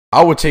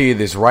I will tell you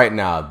this right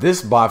now.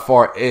 This by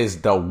far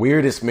is the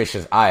weirdest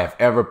missions I have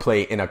ever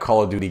played in a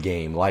Call of Duty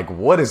game. Like,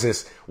 what is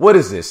this? What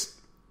is this?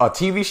 A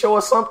TV show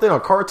or something?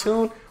 A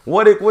cartoon?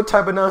 What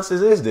type of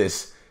nonsense is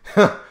this?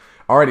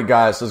 Alrighty,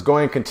 guys. Let's go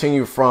ahead and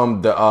continue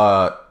from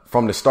the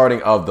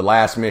starting of the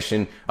last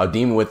mission of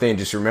Demon Within.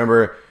 Just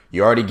remember,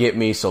 you already get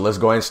me, so let's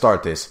go ahead and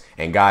start this.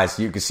 And guys,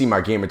 you can see my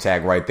gamer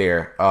tag right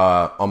there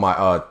on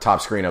my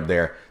top screen up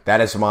there.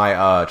 That is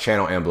my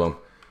channel emblem,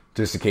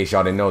 just in case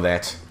y'all didn't know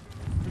that.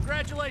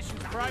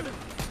 Congratulations, Private.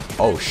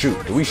 Oh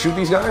shoot, do we shoot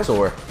these guys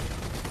or?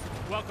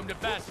 Welcome to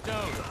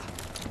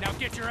Bastogne. Now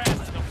get your ass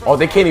to the front. Oh,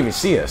 they can't even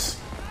see us.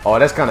 Oh,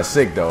 that's kind of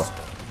sick though.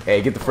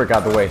 Hey, get the frick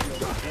out the way.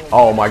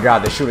 Oh my god,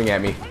 they're shooting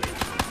at me.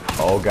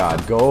 Oh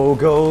god, go,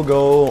 go,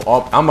 go.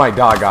 Oh, I might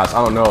die, guys.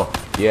 I don't know.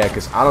 Yeah,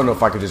 because I don't know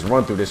if I could just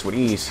run through this with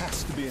ease.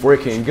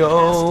 Freaking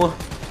go.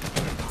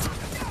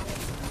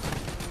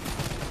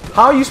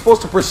 How are you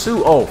supposed to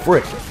pursue? Oh,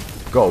 frick.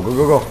 Go, go,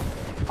 go, go.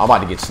 I'm about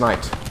to get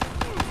sniped.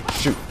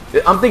 Shoot.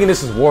 I'm thinking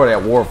this is War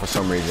at War for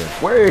some reason.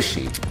 Where is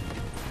she?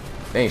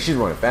 Dang, she's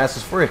running fast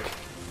as frick.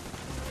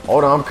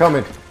 Hold on, I'm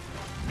coming.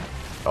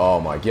 Oh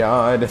my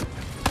god.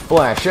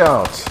 Flash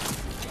out.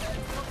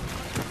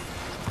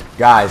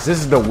 Guys, this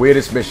is the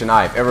weirdest mission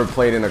I've ever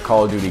played in a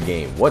Call of Duty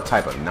game. What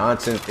type of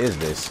nonsense is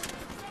this?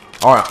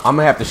 Alright, I'm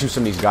gonna have to shoot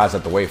some of these guys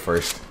out the way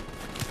first.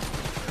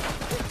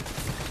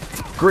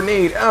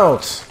 Grenade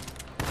out.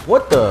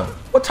 What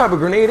type of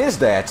grenade is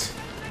that?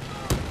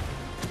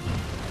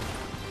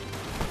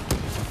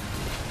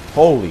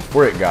 Holy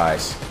frick,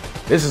 guys.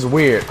 This is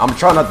weird. I'm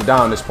trying not to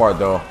die on this part,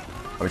 though.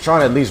 I'm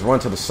trying to at least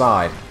run to the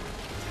side.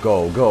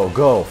 Go, go,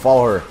 go.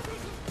 Follow her.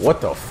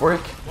 What the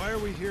frick? Why are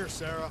we here,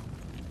 Sarah?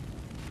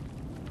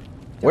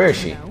 Where is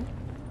she? No.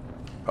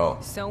 Oh.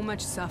 So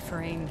much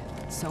suffering,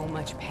 so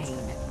much pain.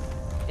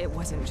 It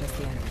wasn't just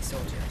the enemy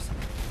soldiers.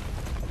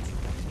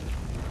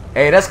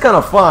 Hey, that's kind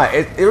of fun.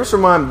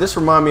 This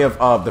remind me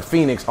of the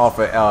Phoenix off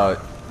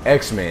of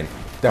X-Men.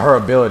 Her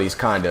abilities,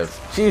 kind of.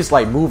 She's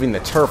like moving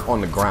the turf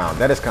on the ground.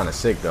 That is kind of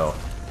sick, though.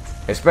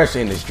 Especially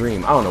in this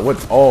dream. I don't know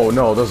what. Oh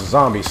no, those are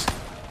zombies.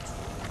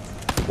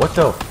 What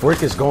the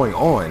frick is going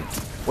on?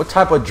 What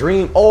type of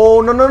dream?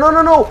 Oh no no no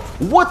no no!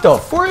 What the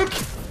frick?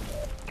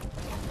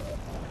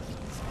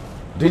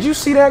 Did you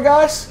see that,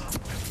 guys?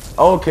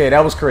 Okay,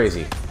 that was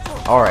crazy.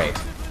 All right,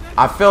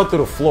 I fell through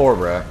the floor,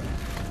 bruh.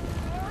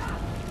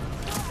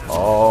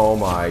 Oh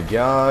my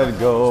god,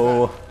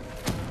 go.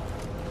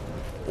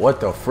 What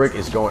the frick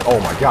is going? Oh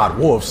my god,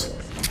 wolves.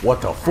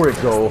 What the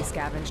frick go? They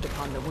scavenged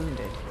upon the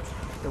wounded,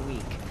 the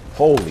weak.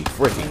 Holy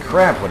freaking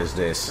crap, what is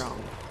this?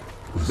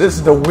 This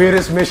is the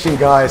weirdest mission,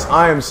 guys.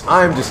 I am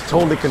just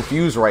totally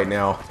confused right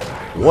now.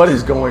 What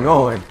is going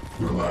on?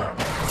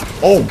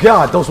 Oh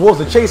god, those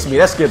wolves are chasing me.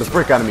 That scared the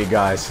frick out of me,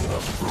 guys.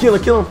 Kill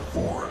him, kill him.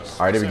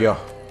 Alright, there we go.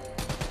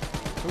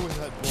 Who was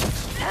that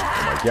voice?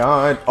 Oh my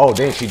god. Oh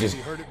dang, she just.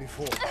 You heard it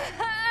before.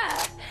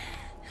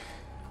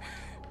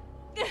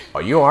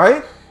 Are you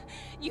alright?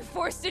 You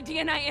forced a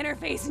DNI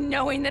interface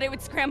knowing that it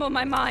would scramble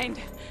my mind.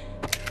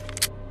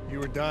 You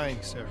were dying,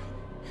 Sarah.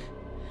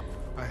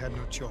 I had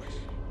no choice.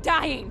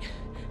 Dying.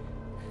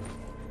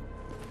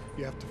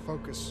 You have to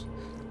focus.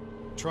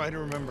 Try to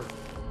remember.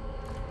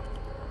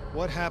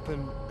 What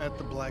happened at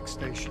the Black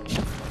Station?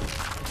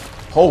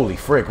 Holy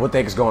frick, what the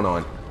heck is going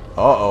on?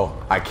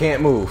 Uh-oh, I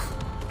can't move.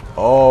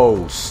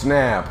 Oh,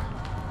 snap.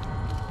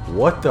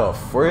 What the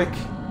frick?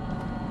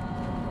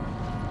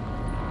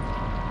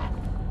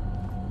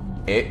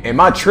 Am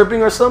I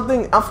tripping or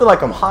something? I feel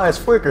like I'm high as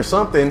frick or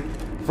something.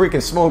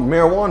 Freaking smoke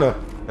marijuana.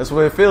 That's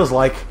what it feels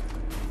like.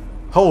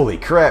 Holy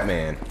crap,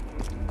 man.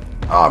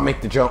 Oh,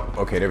 make the jump.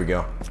 Okay, there we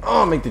go.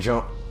 Oh, make the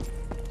jump.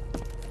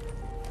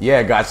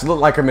 Yeah, guys, it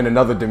look like I'm in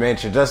another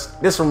dimension.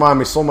 This reminds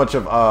me so much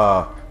of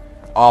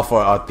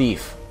a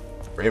Thief.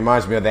 It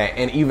reminds me of that.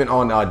 And even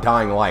on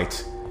Dying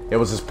Light, there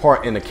was this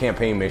part in the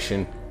campaign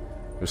mission.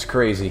 It was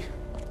crazy.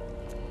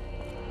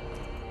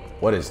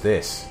 What is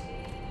this?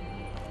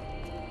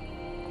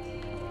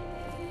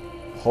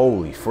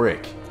 Holy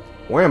frick.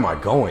 Where am I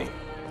going?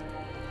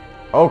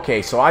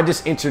 Okay, so I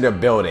just entered a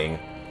building.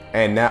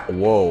 And that...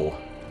 Whoa.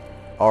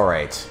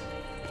 Alright.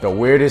 The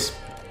weirdest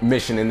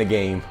mission in the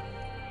game.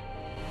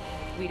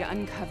 We'd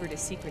uncovered a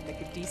secret that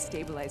could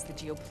destabilize the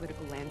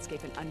geopolitical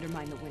landscape and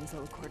undermine the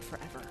Winslow Accord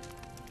forever.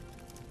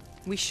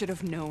 We should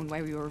have known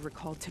why we were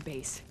recalled to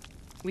base.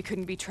 We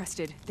couldn't be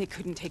trusted. They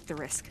couldn't take the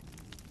risk.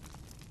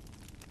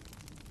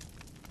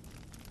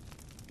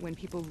 When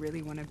people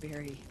really want to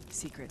bury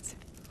secrets,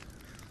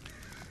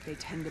 they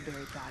tend to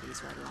bury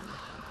bodies right along with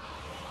them.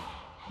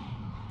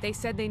 They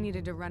said they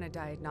needed to run a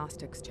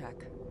diagnostics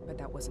check, but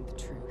that wasn't the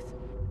truth.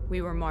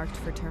 We were marked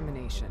for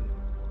termination.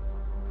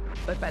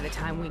 But by the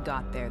time we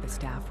got there, the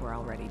staff were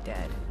already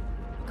dead.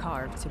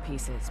 Carved to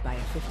pieces by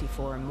a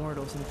 54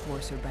 Immortals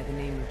enforcer by the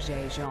name of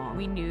Jay Jean.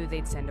 We knew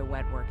they'd send a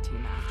wet work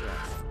team after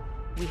us.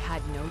 We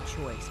had no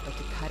choice but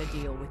to cut a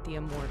deal with the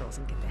Immortals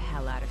and get the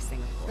hell out of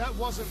Singapore. That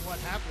wasn't what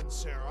happened,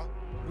 Sarah.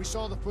 We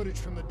saw the footage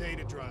from the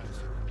data drives.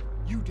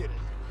 You did it.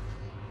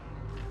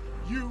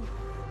 You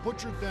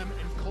butchered them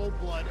in cold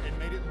blood and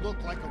made it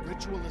look like a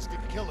ritualistic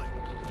killing.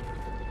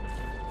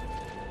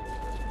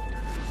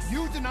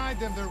 You denied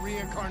them their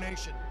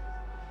reincarnation,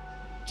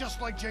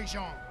 just like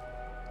Jason.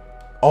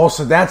 Oh,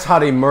 so that's how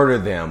they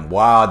murdered them.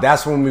 Wow,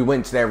 that's when we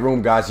went into that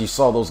room, guys. You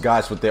saw those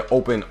guys with their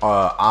open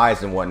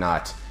eyes and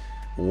whatnot.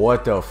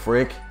 What the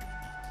frick?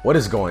 What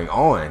is going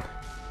on?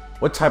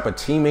 What type of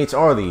teammates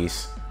are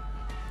these?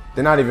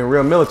 They're not even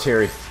real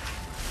military.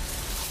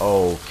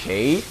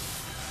 Okay.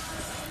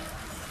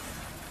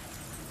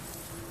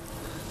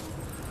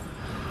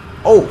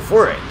 Oh,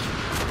 frick.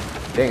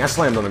 Dang, I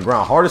slammed on the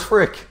ground hard as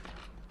frick.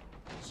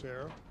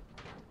 Sarah,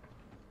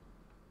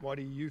 why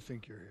do you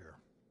think you're here?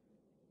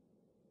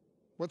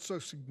 What's so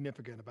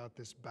significant about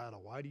this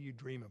battle? Why do you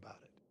dream about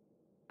it?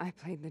 I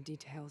played the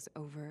details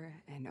over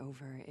and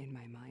over in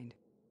my mind.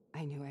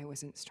 I knew I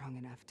wasn't strong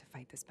enough to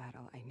fight this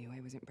battle. I knew I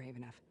wasn't brave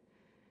enough.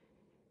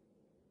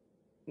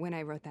 When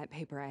I wrote that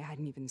paper, I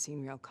hadn't even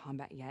seen real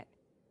combat yet.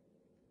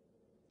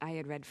 I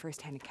had read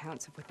first-hand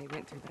accounts of what they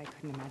went through, but I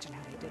couldn't imagine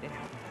how they did it,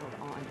 how they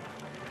held on.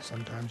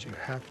 Sometimes you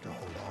have to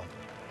hold on.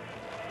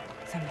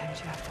 Sometimes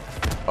you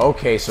have to.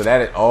 Okay, so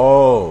that is...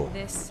 Oh.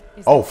 This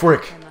is Oh, the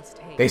frick. path I must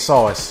take. They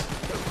saw us.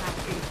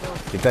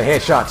 Get the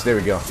headshots. There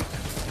we go.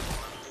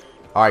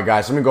 Alright,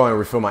 guys. Let me go ahead and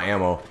refill my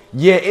ammo.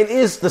 Yeah, it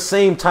is the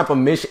same type of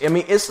mission. I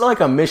mean, it's like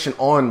a mission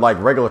on, like,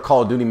 regular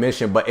Call of Duty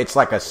mission, but it's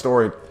like a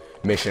story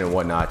mission and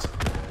whatnot.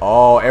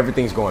 Oh,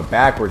 everything's going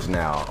backwards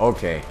now.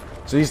 Okay.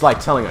 So he's, like,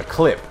 telling a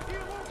clip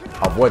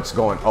of what's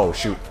going... Oh,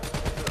 shoot.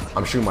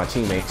 I'm shooting my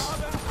teammates.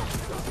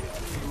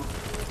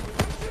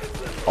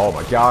 Oh,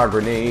 my God.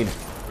 Grenade.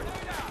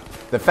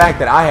 The fact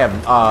that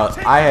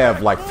I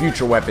have like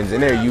future weapons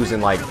and they're using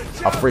like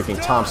a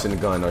freaking Thompson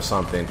gun or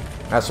something.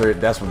 That's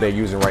what they're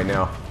using right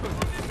now.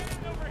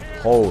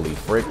 Holy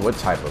frick! What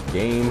type of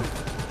game?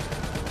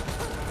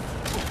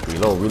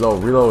 Reload,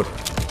 reload, reload.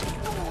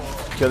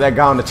 Kill that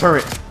guy on the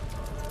turret.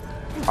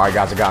 All right,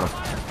 guys, I got him.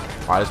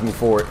 All right, let's move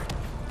forward.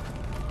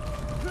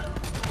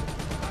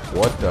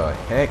 What the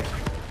heck?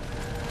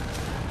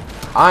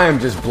 I am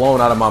just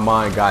blown out of my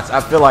mind, guys. I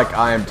just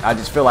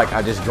feel like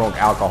I just drank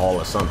alcohol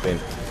or something.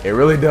 It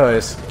really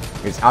does.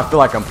 I feel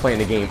like I'm playing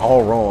the game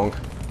all wrong.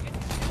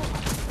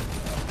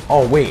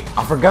 Oh wait,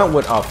 I forgot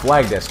what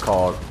flag that's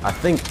called. I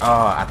think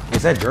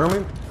is that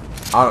German?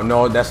 I don't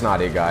know. That's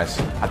not it, guys.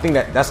 I think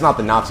that's not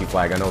the Nazi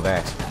flag. I know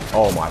that.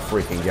 Oh my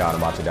freaking God,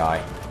 I'm about to die.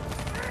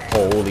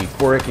 Holy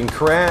freaking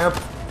crap!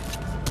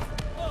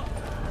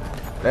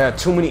 There are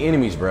too many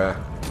enemies, bruh.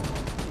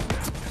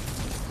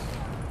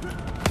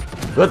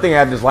 Good thing I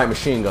have this light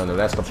machine gun, though.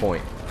 That's the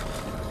point.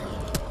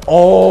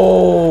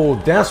 Oh,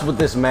 that's what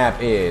this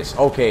map is.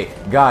 Okay,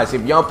 guys,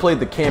 if y'all played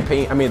the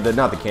campaign, I mean,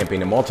 not the campaign,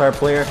 the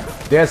multiplayer,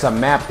 there's a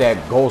map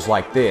that goes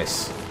like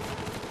this,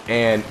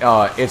 and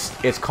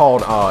it's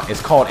called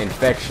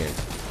Infection.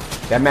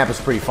 That map is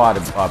pretty fun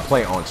to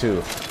play on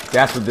too.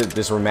 That's what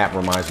this map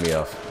reminds me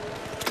of.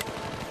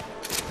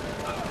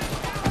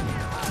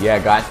 Yeah,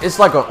 guys, it's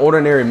like an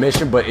ordinary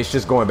mission, but it's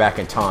just going back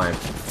in time.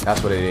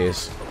 That's what it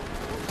is.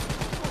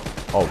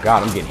 Oh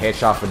God, I'm getting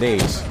headshot for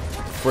days.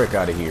 Frick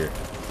out of here.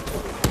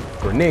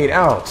 Grenade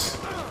out.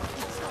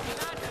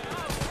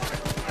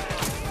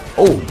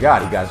 Oh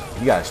God,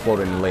 he got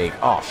exploded in the leg.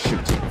 Oh shoot.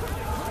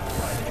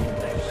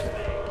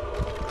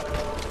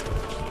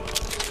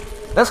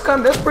 That's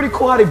pretty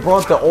cool how they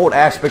brought the old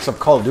aspects of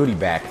Call of Duty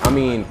back. I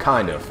mean,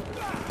 kind of.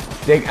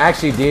 They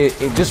actually did.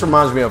 It just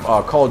reminds me of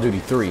Call of Duty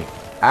 3.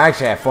 I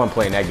actually had fun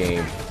playing that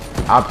game.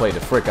 I played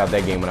the frick out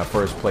that game when I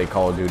first played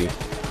Call of Duty.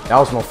 That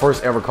was my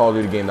first ever Call of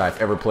Duty game that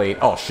I've ever played.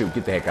 Oh shoot,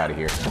 get the heck out of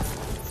here.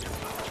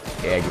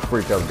 Yeah, get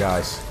freaked up,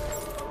 guys.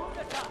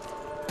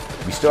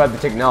 We still have the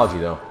technology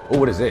though. Oh,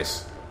 what is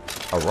this?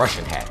 A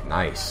Russian hat.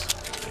 Nice.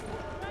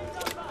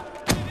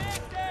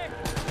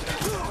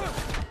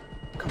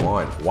 Come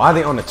on. Why are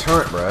they on the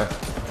turret, bruh?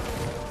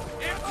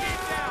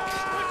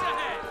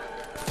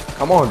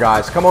 Come on,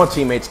 guys. Come on,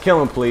 teammates. Kill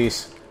him,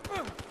 please.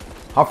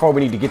 How far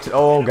we need to get to...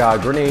 Oh,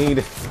 God.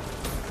 Grenade.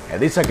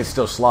 At least I can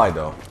still slide,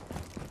 though.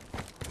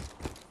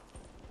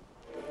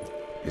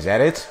 Is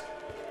that it?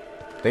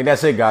 I think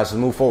that's it, guys. Let's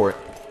move forward.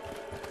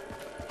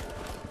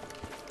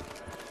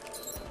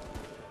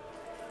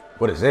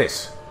 What is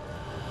this?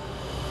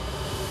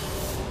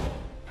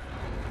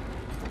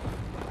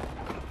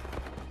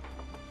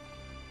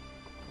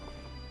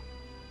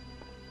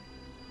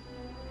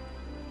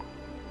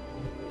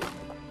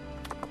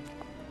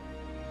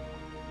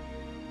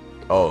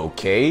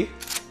 Okay.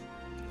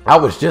 I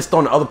was just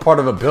on the other part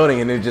of a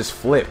building and it just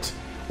flipped.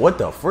 What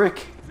the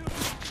frick?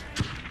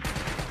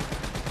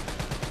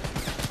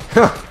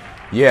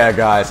 Yeah,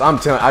 guys, I'm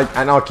telling.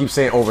 I know I keep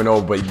saying over and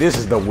over, but this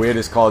is the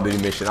weirdest Call of Duty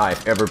mission I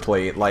have ever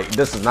played. Like,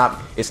 this is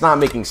not. It's not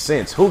making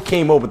sense. Who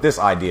came up with this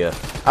idea?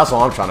 That's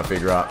all I'm trying to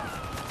figure out.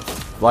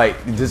 Like,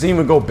 does it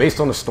even go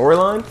based on the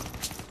storyline?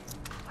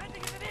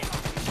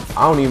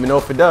 I don't even know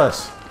if it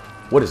does.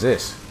 What is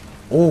this?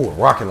 Oh, a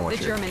rocket launcher.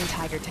 The German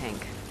Tiger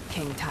tank,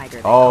 King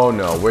Tiger. Oh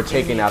no, we're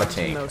taking out a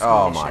tank.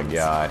 Oh my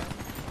God.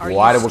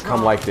 Why did it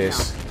come like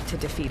this? To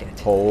defeat it.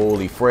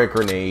 Holy frick,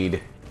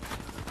 grenade.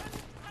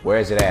 Where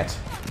is it at?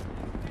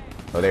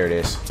 Oh, there it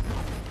is.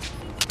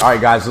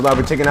 Alright, guys.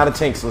 We're taking out a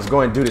tank, so let's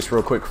go ahead and do this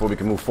real quick before we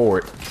can move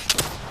forward.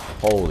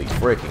 Holy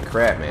freaking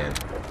crap, man.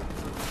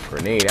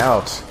 Grenade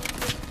out.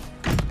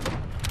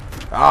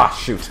 Ah,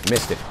 shoot.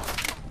 Missed it.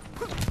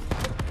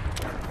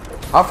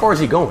 How far is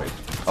he going?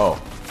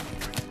 Oh.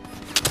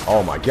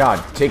 Oh, my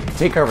God. Take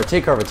cover,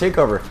 take cover, take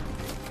cover.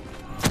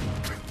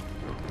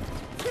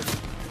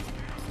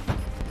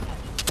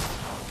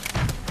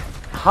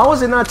 How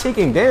is it not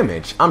taking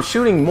damage? I'm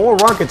shooting more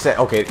rockets at...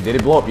 Okay, did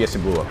it blow up? Yes, it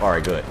blew up.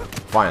 Alright, good.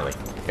 Finally.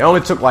 It only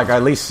took like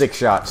at least 6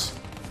 shots.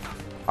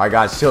 Alright,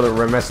 guys. Still the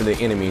rest of the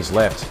enemies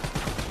left.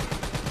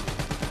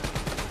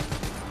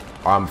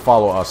 I'm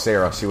follow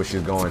Sarah. See where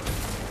she's going.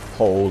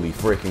 Holy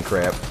freaking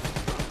crap.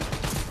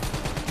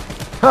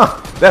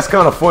 Huh. That's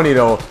kind of funny,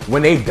 though.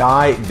 When they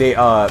die,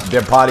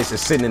 their bodies are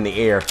sitting in the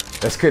air.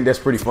 That's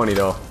pretty funny,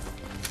 though.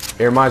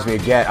 It reminds me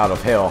of Gat out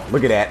of Hell.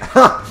 Look at that.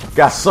 Huh.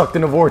 Got sucked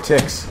in the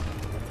vortex.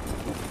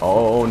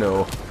 Oh,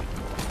 no.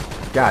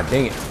 God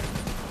dang it.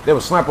 There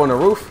was a sniper on the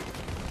roof?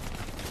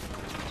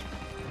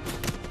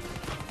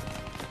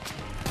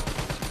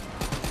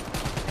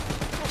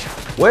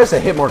 Where's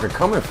the hit marker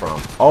coming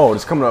from? Oh,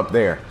 it's coming up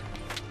there.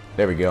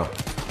 There we go.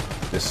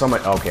 There's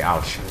somebody... Okay,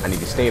 ouch. I need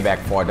to stay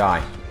back before I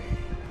die.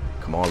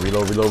 Come on,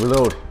 reload, reload,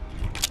 reload.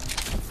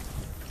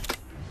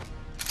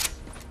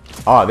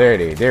 Oh, there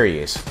it is. There he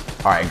is.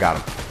 Alright, got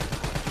him.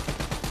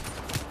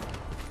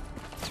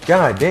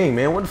 God dang,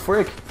 man. What the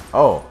frick?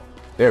 Oh.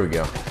 There we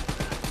go.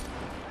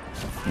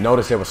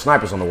 Notice there were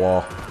snipers on the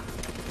wall.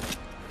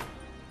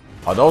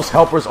 Are those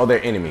helpers or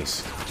their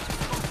enemies?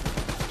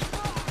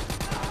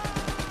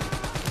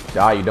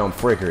 Die, you dumb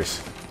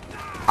frickers.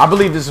 I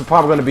believe this is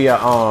probably going to be a,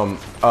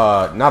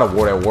 not a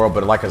War Dead World,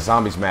 but like a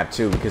zombies map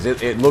too, because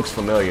it looks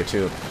familiar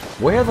too.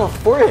 Where the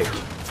frick?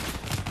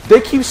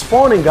 They keep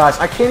spawning, guys.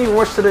 I can't even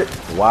rush to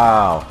the...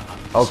 Wow.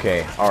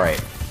 Okay,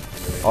 alright.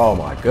 Oh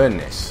my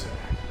goodness.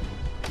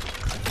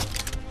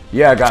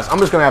 Yeah, guys, I'm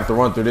just gonna have to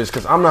run through this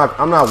because I'm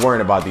not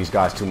worrying about these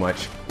guys too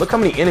much. Look how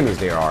many enemies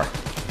there are.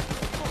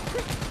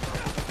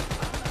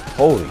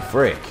 Holy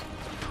frick.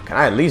 Can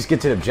I at least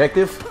get to the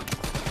objective?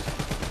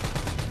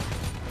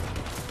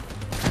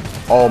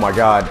 Oh my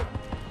god.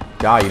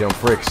 Die, you dumb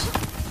fricks.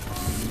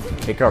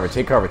 Take cover,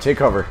 take cover, take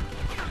cover.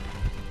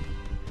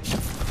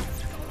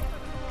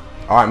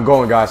 Alright, I'm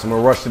going, guys. I'm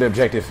gonna rush to the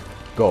objective.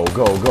 Go,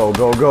 go, go,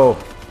 go, go.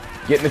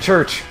 Get in the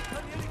church.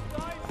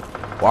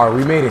 Wow,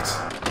 we made it.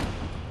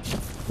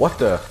 What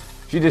the?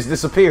 She just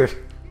disappeared.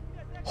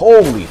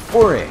 Holy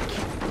frick.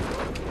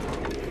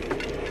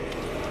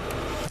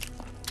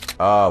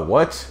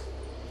 What?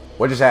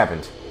 What just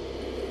happened?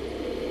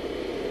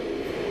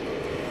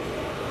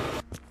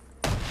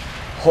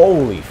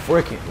 Holy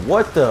frickin'.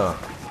 What the?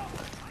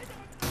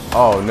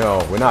 Oh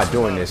no, we're not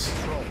doing this.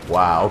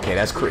 Wow, okay,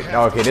 that's crazy.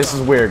 Okay, this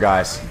is weird,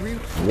 guys.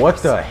 What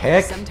the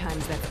heck?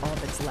 Sometimes that's all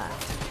that's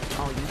left.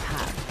 All you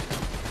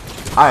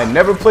have. I had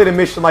never played a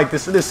mission like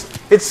this.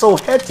 It's so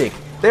hectic.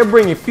 They're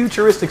bringing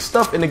futuristic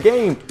stuff in the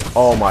game.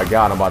 Oh my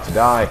god, I'm about to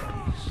die.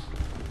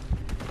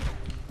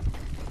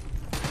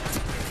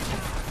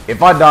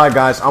 If I die,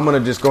 guys, I'm gonna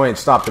just go ahead and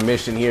stop the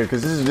mission here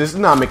because this is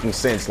not making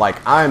sense.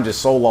 Like, I am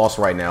just so lost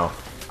right now.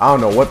 I don't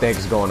know what the heck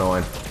is going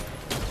on.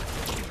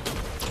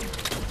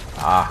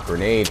 Ah,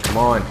 grenade, come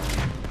on.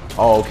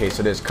 Oh, okay,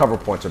 so there's cover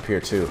points up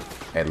here too,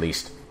 at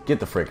least.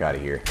 Get the frick out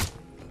of here.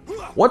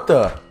 What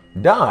the?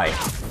 Die.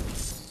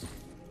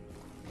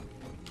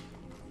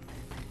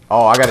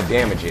 Oh, I gotta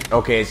damage it.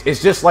 Okay,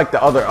 it's just like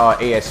the other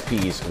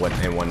ASPs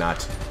and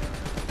whatnot.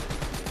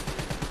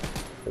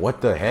 What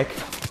the heck?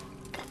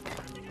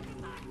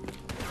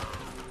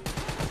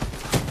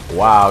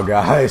 Wow,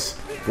 guys.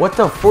 What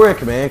the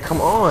frick, man?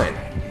 Come on.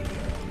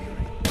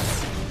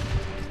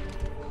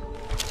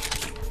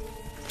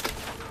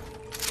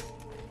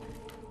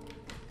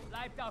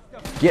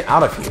 Get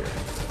out of here.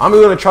 I'm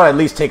gonna try to at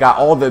least take out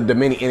all the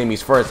mini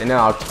enemies first, and then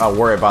I'll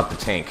worry about the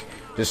tank.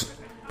 Just...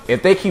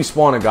 If they keep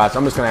spawning, guys,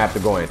 I'm just going to have to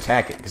go and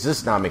attack it. Because this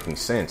is not making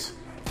sense.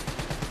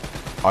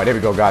 Alright, there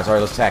we go, guys.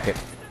 Alright, let's attack it.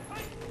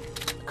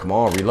 Come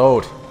on,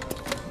 reload.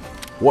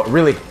 What,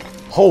 really?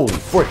 Holy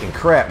freaking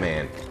crap,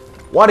 man.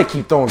 Why they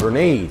keep throwing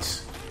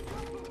grenades?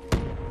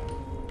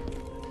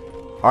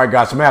 Alright,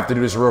 guys, I'm going to have to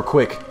do this real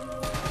quick.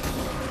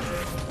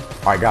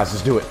 Alright, guys,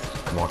 let's do it.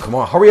 Come on, come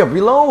on. Hurry up,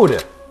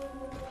 reload.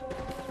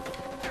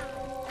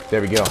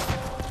 There we go.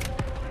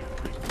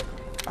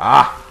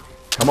 Ah,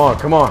 come on,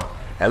 come on.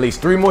 At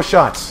least 3 more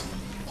shots.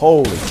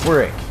 Holy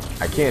frick.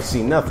 I can't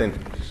see nothing.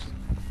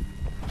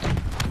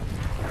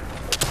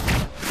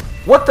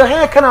 What the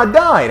heck? And I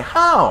died?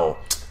 How?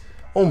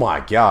 Oh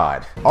my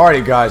god.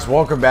 Alrighty, guys.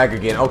 Welcome back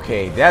again.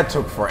 Okay, that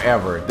took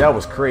forever. That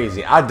was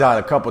crazy. I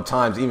died a couple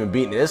times even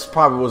beating it. This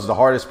probably was the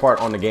hardest part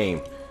on the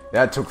game.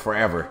 That took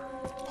forever.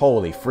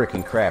 Holy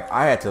freaking crap.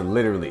 I had to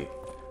literally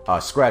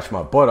scratch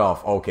my butt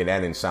off. Okay,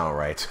 that didn't sound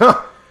right.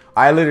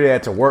 I literally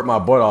had to work my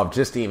butt off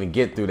just to even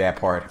get through that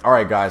part.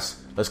 Alright, guys.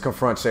 Let's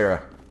confront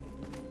Sarah.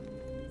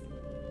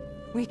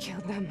 We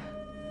killed them.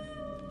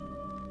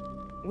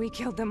 We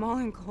killed them all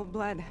in cold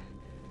blood.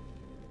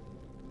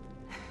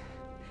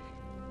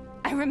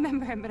 I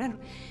remember it, but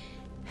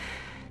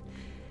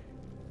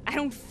I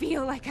don't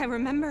feel like I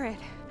remember it.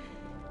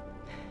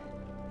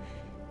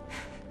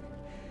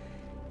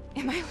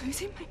 Am I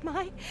losing my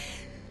mind?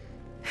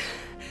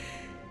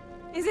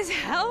 Is this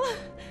hell?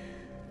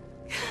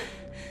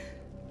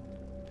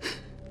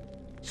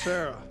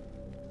 Sarah,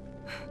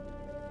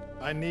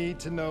 I need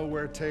to know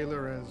where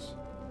Taylor is.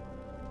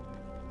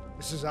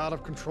 This is out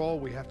of control.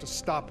 We have to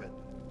stop it.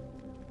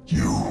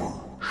 You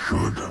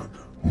should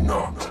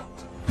not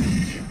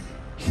be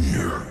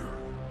here.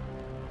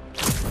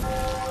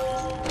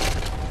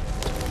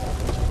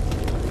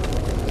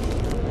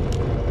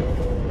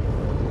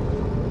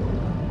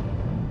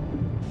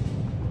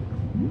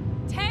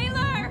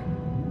 Taylor!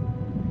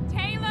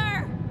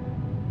 Taylor!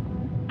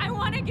 I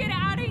want to get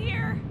out of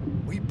here!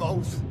 We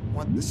both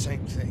want the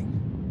same thing.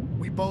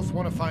 We both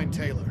want to find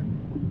Taylor.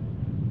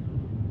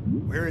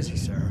 Where is he,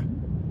 Sarah?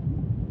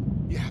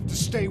 You have to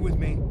stay with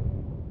me.